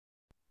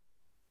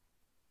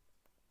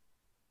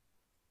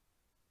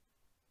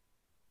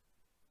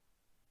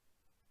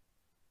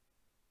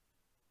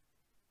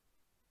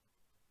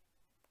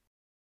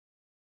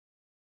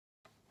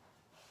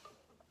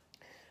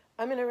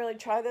I'm going to really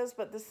try this,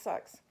 but this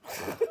sucks.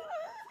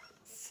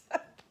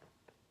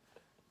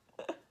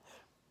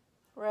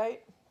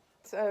 Right?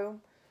 So,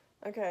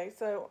 okay,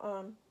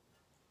 so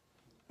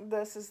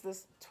this is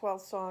this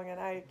 12th song, and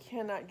I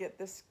cannot get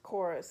this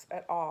chorus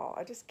at all.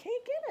 I just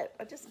can't get it.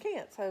 I just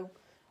can't. So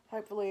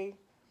hopefully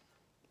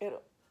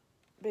it'll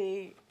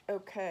be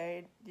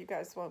okay. You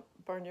guys won't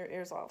burn your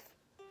ears off.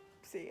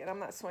 See, and I'm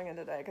not swinging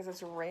today because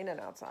it's raining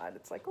outside.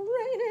 It's like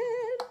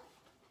raining.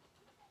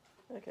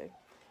 Okay.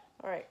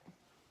 All right.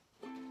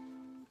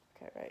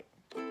 Okay, right.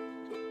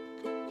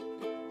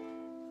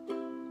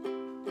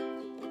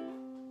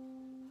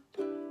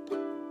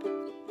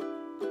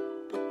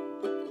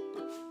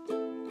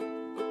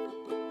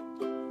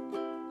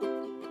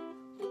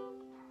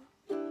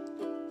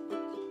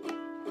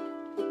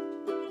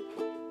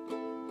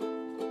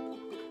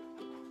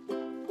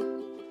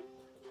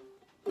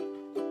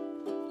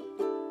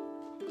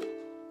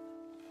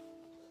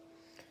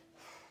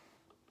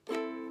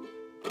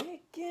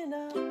 Waking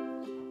up,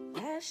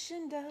 ash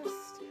and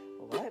dust,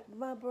 wipe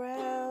my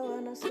brow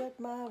and I sweat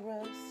my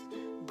rust,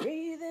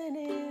 breathing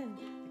in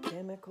the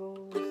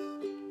chemicals.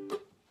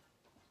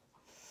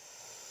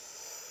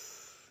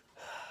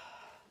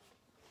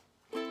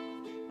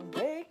 I'm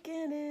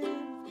waking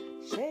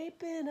in,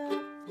 shaping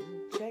up,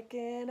 and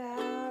checking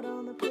out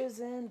on the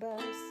prison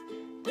bus.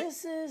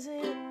 This is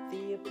it,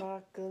 the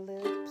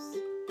apocalypse.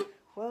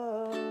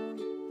 Whoa,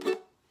 I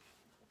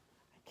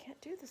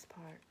can't do this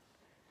part.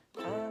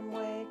 I'm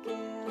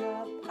waking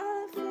up,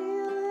 I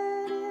feel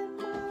it in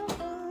my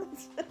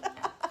bones.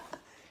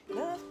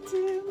 Enough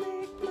to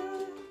make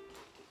my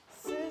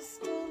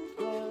system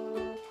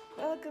blow.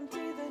 Welcome to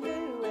the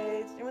new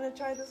age. You want to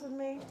try this with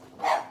me?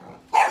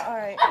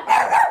 Alright.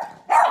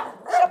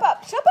 Shut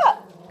up!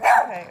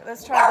 Okay,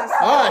 let's try this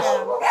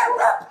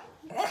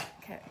again.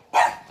 Okay.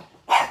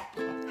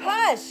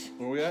 Hush!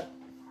 Where we at?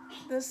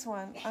 This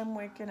one, I'm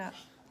waking up.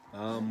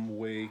 I'm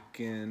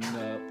waking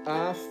up,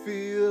 I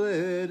feel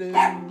it in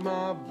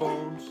my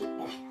bones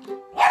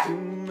to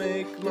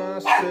make my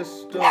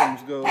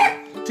systems go.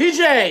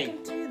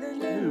 TJ! To the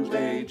New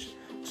age,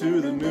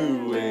 to the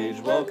new age,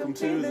 welcome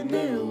to the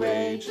new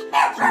age,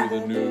 to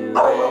the new age.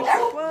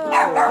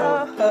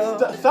 Whoa,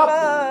 Stop!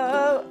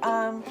 whoa,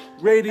 I'm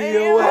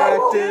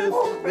Radioactive,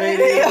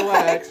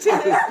 radioactive,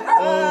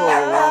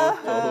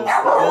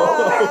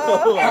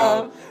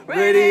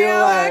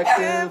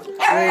 radioactive,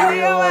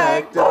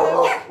 radioactive.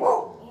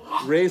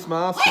 Raise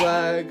my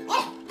flag,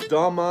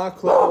 don my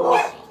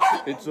clothes.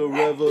 It's a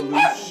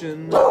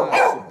revolution,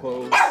 I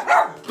suppose.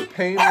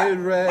 Painted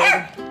red,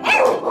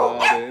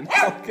 riding.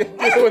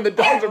 Okay, when the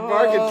dogs are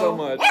barking so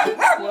much.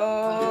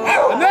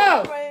 whoa.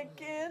 Enough!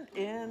 Breaking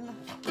in,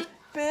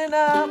 been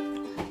up,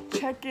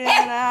 checking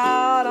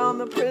out on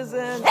the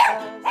prison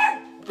bus.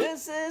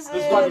 This is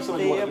it,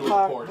 the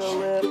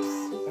apocalypse.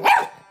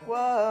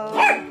 Whoa.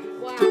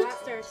 Wow, that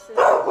starts to...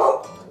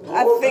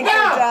 I think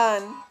we're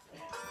done.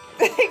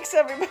 Thanks,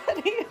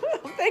 everybody.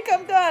 I think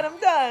I'm done. I'm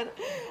done.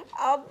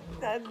 I'm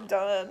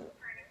done.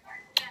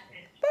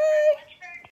 Bye.